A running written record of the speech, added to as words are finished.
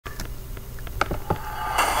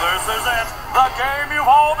game you've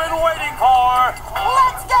all been waiting for.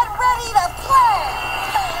 Let's get ready to play!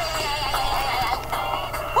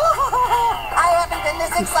 I haven't been this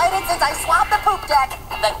excited since I swapped the poop deck.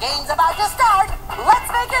 The game's about to start. Let's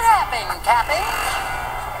make it happen, Captain.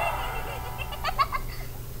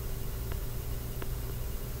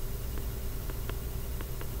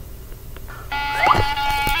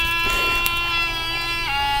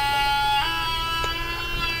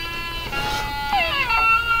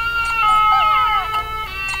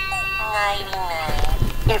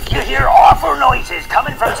 If you hear awful noises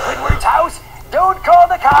coming from Squidward's house, don't call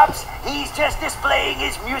the cops. He's just displaying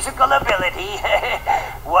his musical ability.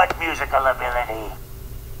 What musical ability?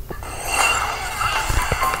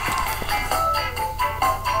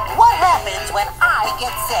 What happens when I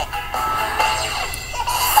get sick?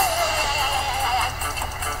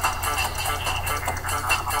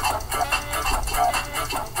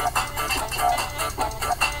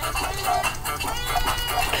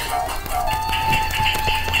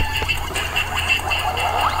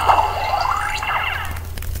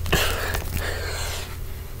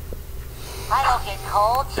 I don't get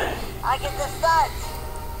colds. I get the suds.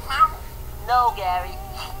 No, Gary.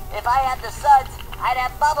 If I had the suds, I'd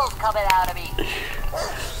have bubbles coming out of me.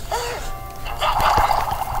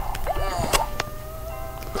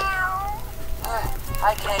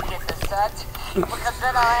 I can't get the suds because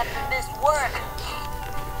then I'll have to miss work.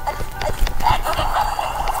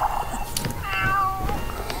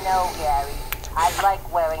 No, Gary. I like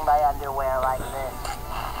wearing my underwear like this.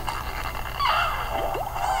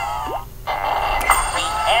 The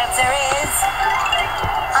answer is...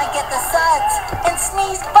 I get the suds and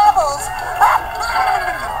sneeze bubbles.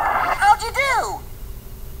 How'd you do?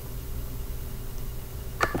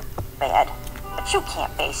 Bad. But you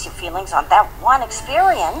can't base your feelings on that one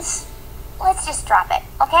experience. Let's just drop it,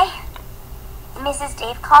 okay? Mrs.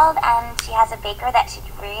 Dave called and she has a baker that she'd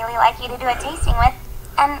really like you to do a tasting with.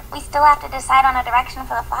 And we still have to decide on a direction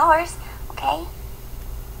for the flowers, okay?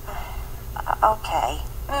 Okay.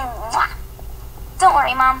 Mwah. Don't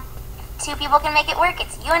worry, Mom. If 2 people can make it work,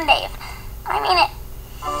 it's you and Dave. I mean it.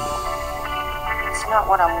 It's not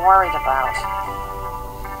what I'm worried about.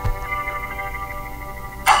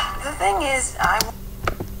 The thing is,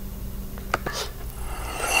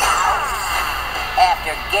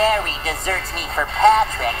 After Gary deserts me for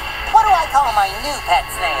Patrick, what do I call my new pet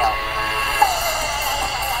snail?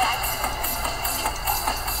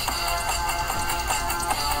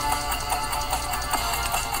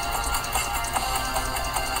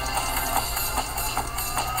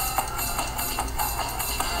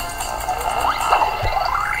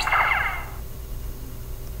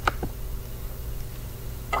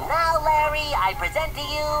 Now, Larry, I present to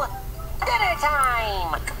you dinner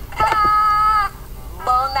time. Ta-da!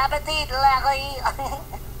 Bon appetit, Larry. Okay.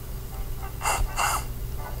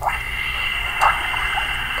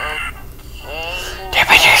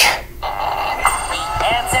 The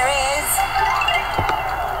answer is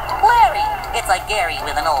Larry. It's like Gary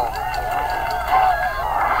with an O.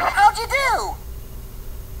 How'd you do?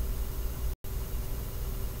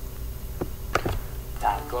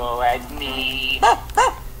 Taco at me.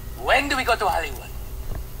 When do we go to Hollywood?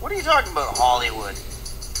 What are you talking about, Hollywood?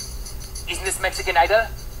 Isn't this Mexican Idol?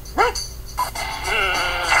 Oh,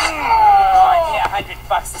 I'd pay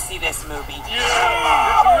 $100 to see this movie.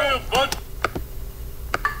 Yeah, it's real, bud.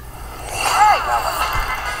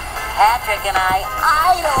 Patrick and I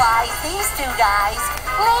idolize these 2 guys.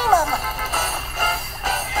 Name them.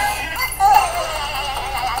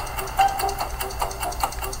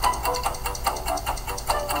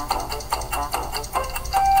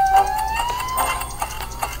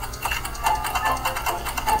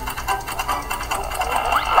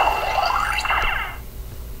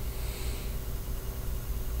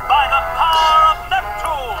 By the power of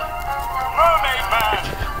Neptune, Mermaid Man,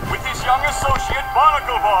 with his young associate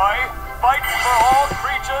Barnacle Boy, fights for all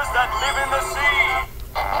creatures that live in the sea.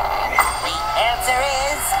 The answer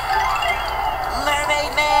is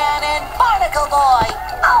Mermaid Man and Barnacle Boy.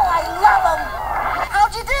 Oh, I love them.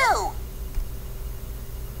 How'd you do?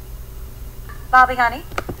 Bobby, honey,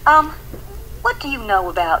 what do you know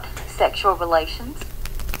about sexual relations?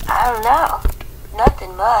 I don't know.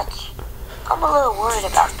 Nothing much. I'm a little worried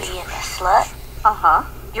about being a slut. Uh-huh.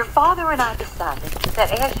 Your father and I decided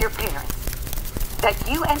that as your parents, that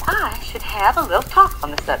you and I should have a little talk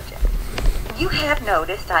on the subject. You have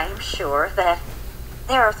noticed, I am sure, that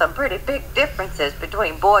there are some pretty big differences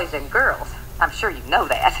between boys and girls. I'm sure you know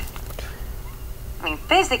that. I mean,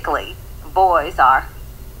 physically, boys they're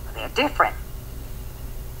different.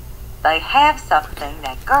 They have something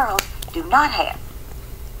that girls do not have.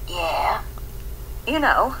 Yeah. You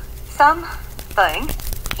know, some thing.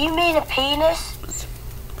 You mean a penis?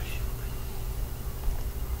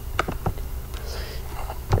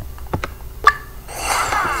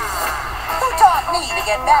 Who taught me to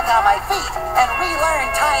get back on my feet and relearn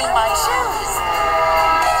tying my shoes?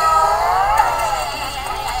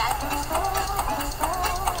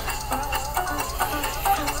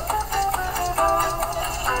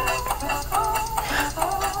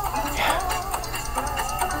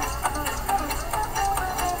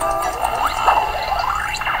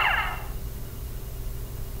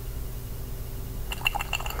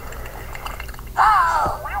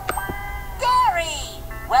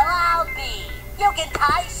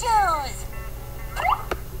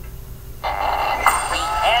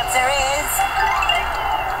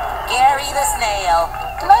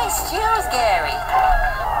 Nice shoes, Gary.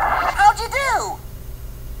 How'd you do?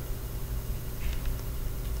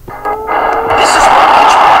 This is Mark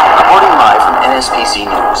Hitchman, reporting live from NSPC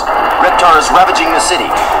News. Reptar is ravaging the city.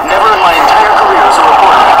 Never in my entire career as a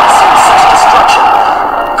reporter have I seen such destruction.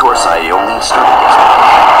 Of course, I only started yesterday.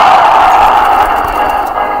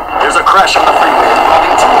 There's a crash on the freeway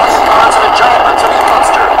involving 2 armored cars and a giant reptilian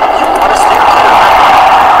monster. You want to stay clear of that.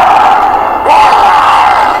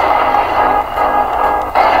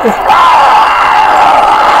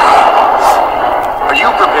 Are you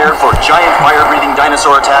prepared for giant fire-breathing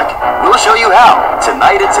dinosaur attack? We'll show you how,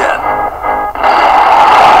 tonight at 10.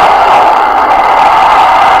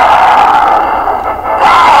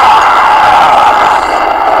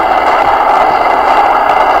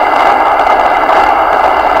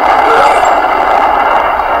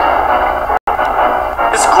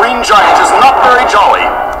 This green giant is not very jolly.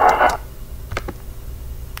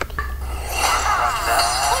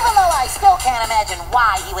 Can't imagine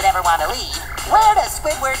why he would ever want to leave. Where does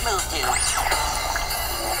Squidward move to?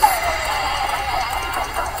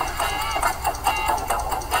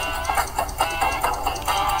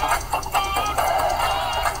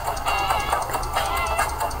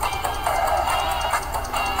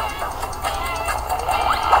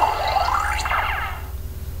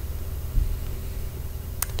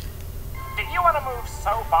 Do you want to move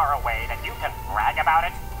so far away that you can brag about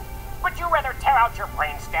it? Would you rather tear out your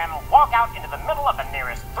brainstem, walk out into the middle of the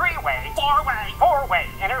nearest four-way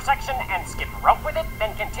intersection and skip rope with it,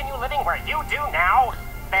 then continue living where you do now?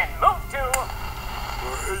 Then move to...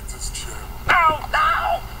 I hate this channel.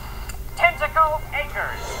 No! Tentacle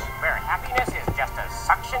Acres, where happiness is just a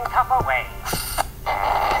suction cup away.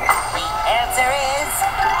 The answer is...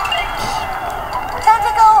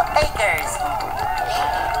 Tentacle Acres.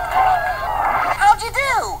 How'd you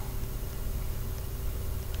do?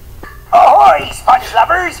 Ahoy, sponge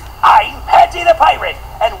lovers! I'm Patsy the Pirate,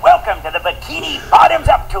 and welcome to the Bikini Bottoms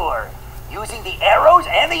Up Tour. Using the arrows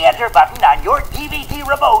and the enter button on your DVD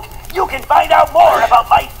remote, you can find out more about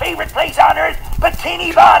my favorite place on earth,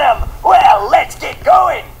 Bikini Bottom. Well, let's get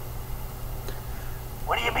going.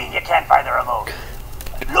 What do you mean you can't find the remote?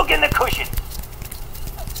 Look in the cushion.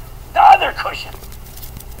 The other cushion.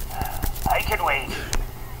 I can wait.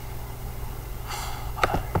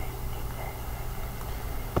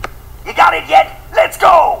 You got it yet? Let's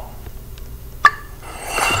go!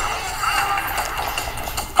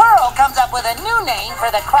 Pearl comes up with a new name for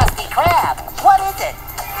the Krusty Krab. What is it?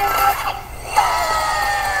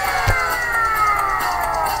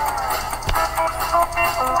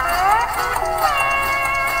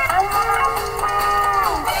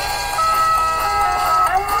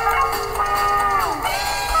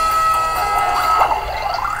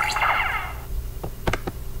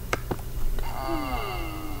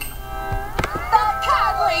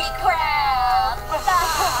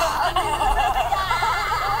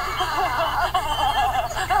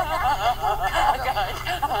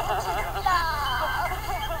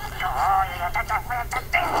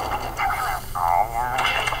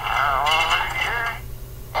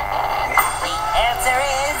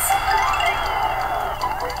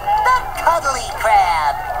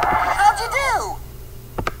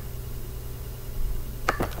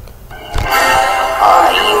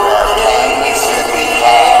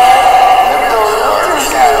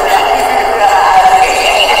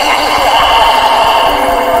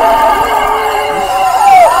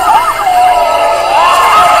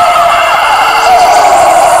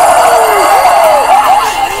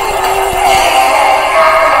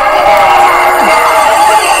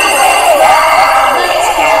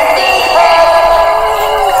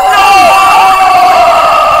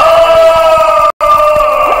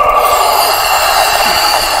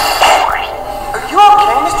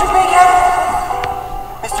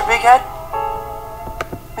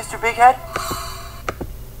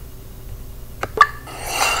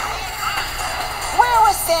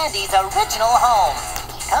 Sandy's original home.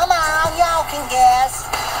 Come on, y'all can guess.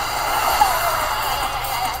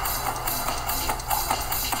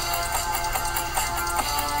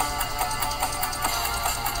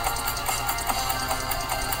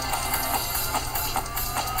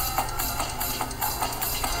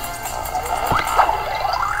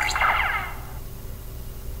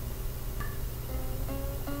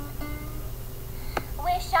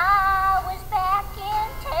 Wish I was back in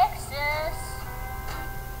Texas.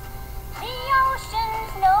 The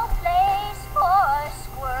ocean's no place for a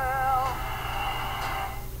squirrel.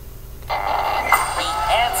 The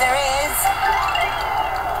answer is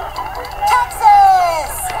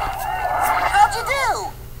Texas. How'd you do?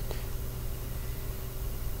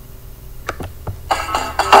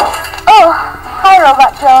 Oh, hi,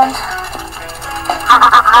 Robot Jones.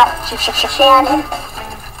 Shannon.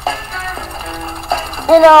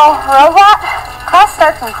 You know, Robot, class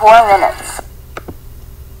starts in 4 minutes.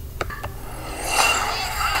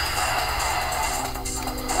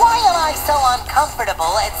 Why am I so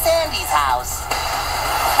uncomfortable at Sandy's house?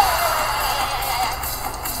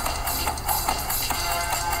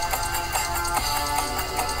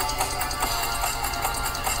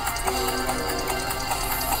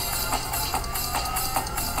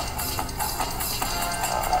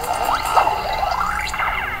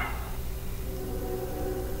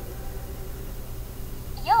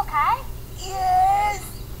 You okay? Yes,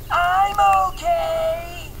 I'm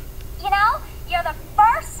okay. You know, you're the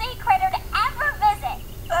first sea critter to ever visit.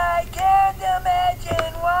 I can't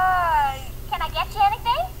imagine why. Can I get you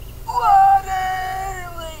anything?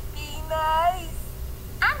 Water would be nice.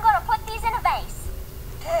 I'm gonna put these in a vase.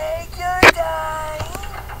 Take your time.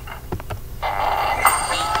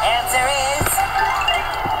 The answer is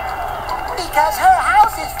because her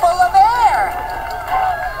house is full of air.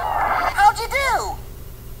 How'd you do?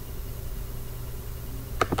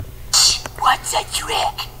 What's a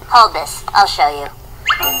trick? Hold this, I'll show you.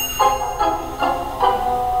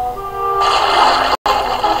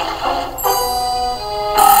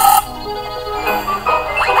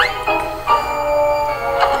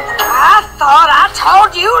 I thought I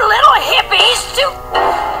told you little hippies to...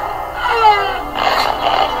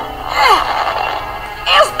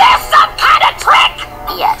 Is this some kind of trick?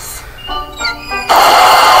 Yes.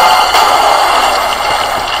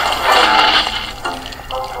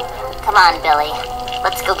 Come on, Billy.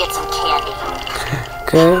 Let's go get some candy.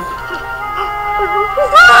 Okay.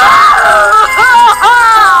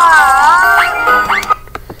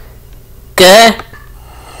 Okay.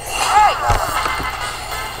 Hey,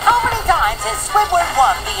 how many times has Squidward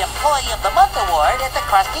won the Employee of the Month award at the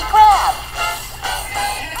Krusty Krab?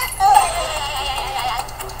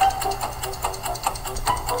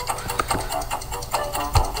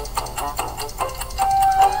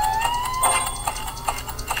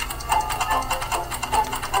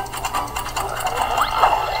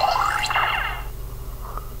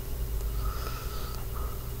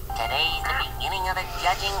 Today's the beginning of the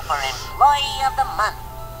judging for Employee of the Month.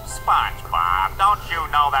 SpongeBob, don't you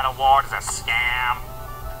know that award is a scam?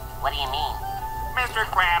 What do you mean? Mr.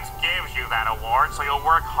 Krabs gives you that award so you'll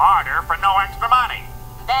work harder for no extra money.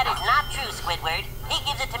 That is not true, Squidward. He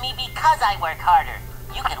gives it to me because I work harder.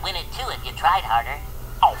 You could win it too if you tried harder.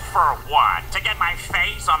 Oh, for what? To get my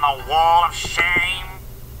face on the wall of shame?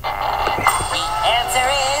 The answer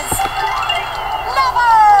is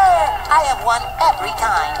never! I have won every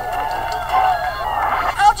time.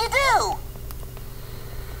 How'd you do?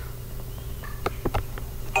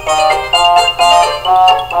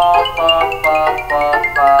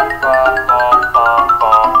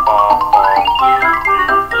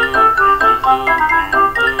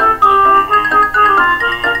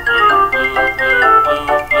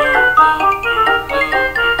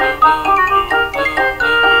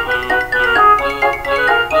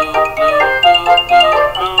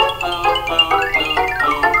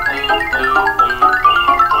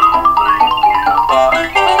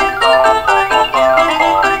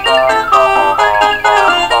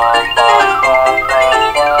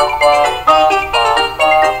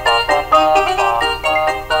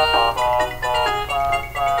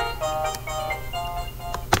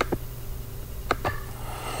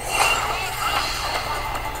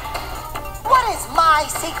 What is my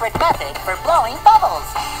secret method for blowing bubbles?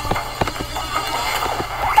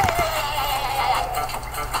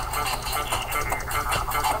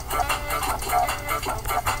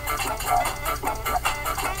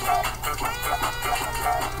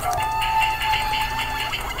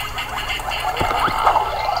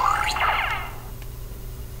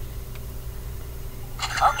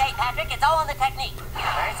 Okay, Patrick, it's all in the technique.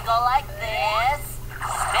 First go like this.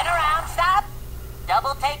 Spin around, stop.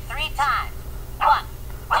 Double take.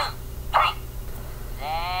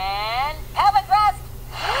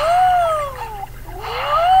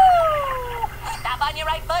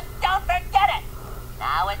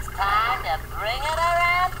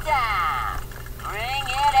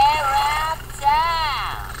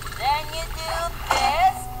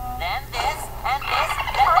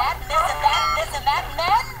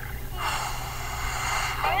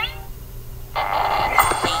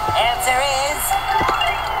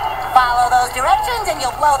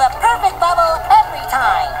 you'll blow the perfect bubble every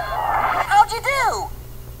time. How'd you do?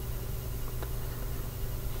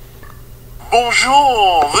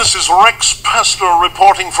 Bonjour, this is Rex Pester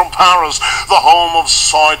reporting from Paris, the home of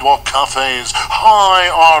sidewalk cafes, high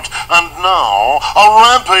art, and now a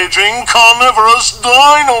rampaging carnivorous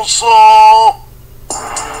dinosaur.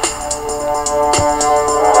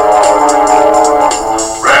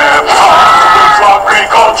 Reptiles,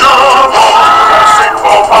 agriculture, Jurassic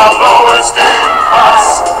profile, lowest in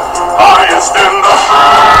class, highest in the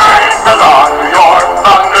food chain, Milan, New York,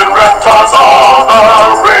 London, reptiles all the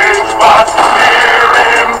rage, but here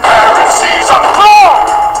in Paris, sees a claw.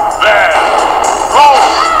 There,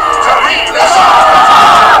 Roche, terrible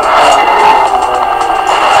Santa.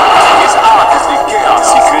 His art is the chaos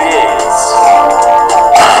he creates.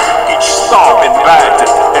 Each storm and bad,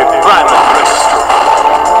 a brand of restaurant.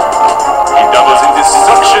 He doubles in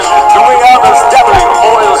destruction, the way others dabble in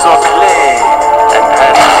oils of clay. And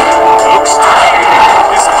looks to me,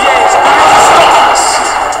 his gaze stops.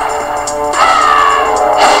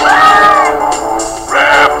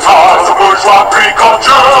 Reptiles, a bourgeois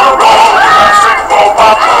agricultural, Jurassic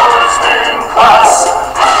robot, lowest in class,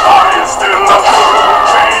 highest in the food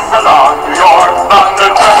chain, Milan, New York,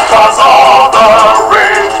 London, reptiles all the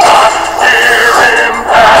rage, but here in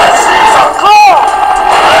Paris, he's a claw.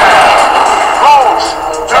 There, Roche,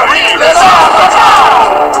 terrible Santa.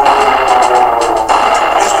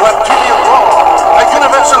 His reptilian roar, a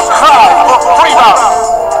universal cry for freedom.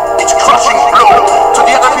 Its crushing blow to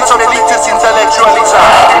the edifice of elitist intellectualism.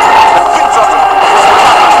 The victory is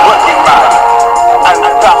the working man. And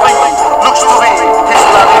Paris looks to be his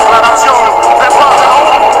la déclaration de droits de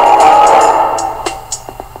l'homme.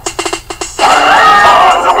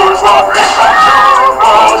 The bourgeois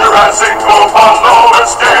agricultural, Jurassic profile,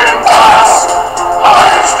 lowest in class,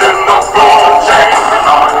 highest in the food chain,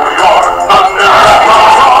 Milan, New York, London,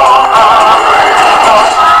 reptiles all the rage, but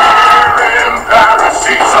here in Paris,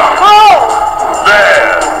 he's a claw.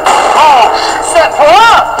 There, Roche, C'est toi!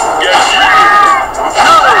 yes,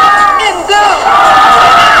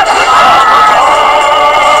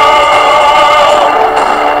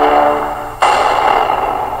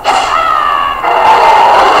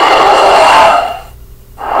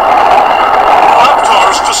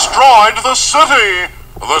 Raptors destroyed the city.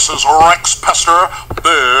 This is Rex Pester,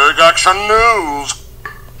 Big Action News.